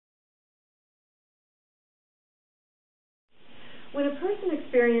When a person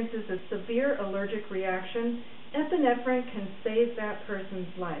experiences a severe allergic reaction, epinephrine can save that person's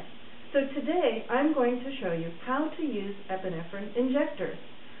life. So today I'm going to show you how to use epinephrine injectors.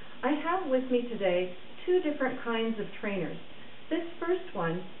 I have with me today two different kinds of trainers. This first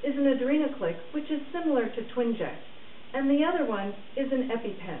one is an Adrenaclick, which is similar to Twinject, and the other one is an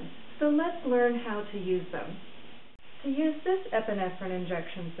EpiPen. So let's learn how to use them. To use this epinephrine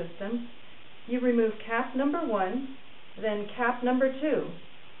injection system, you remove cap number 1, then cap number 2.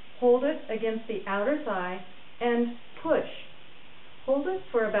 Hold it against the outer thigh and push. Hold it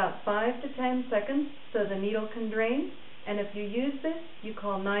for about 5 to 10 seconds so the needle can drain, and if you use this, you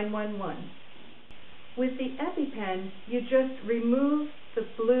call 911. With the EpiPen, you just remove the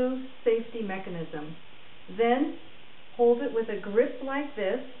blue safety mechanism. Then hold it with a grip like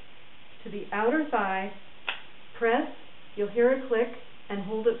this to the outer thigh, press, you'll hear a click, and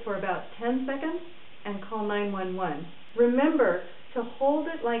hold it for about 10 seconds and call 911. Remember to hold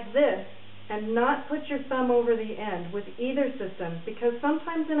it like this and not put your thumb over the end with either system, because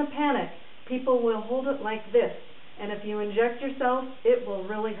sometimes in a panic people will hold it like this, and if you inject yourself it will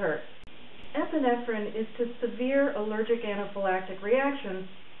really hurt. Epinephrine is to severe allergic anaphylactic reactions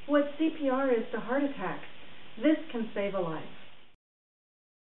what CPR is to heart attacks. This can save a life.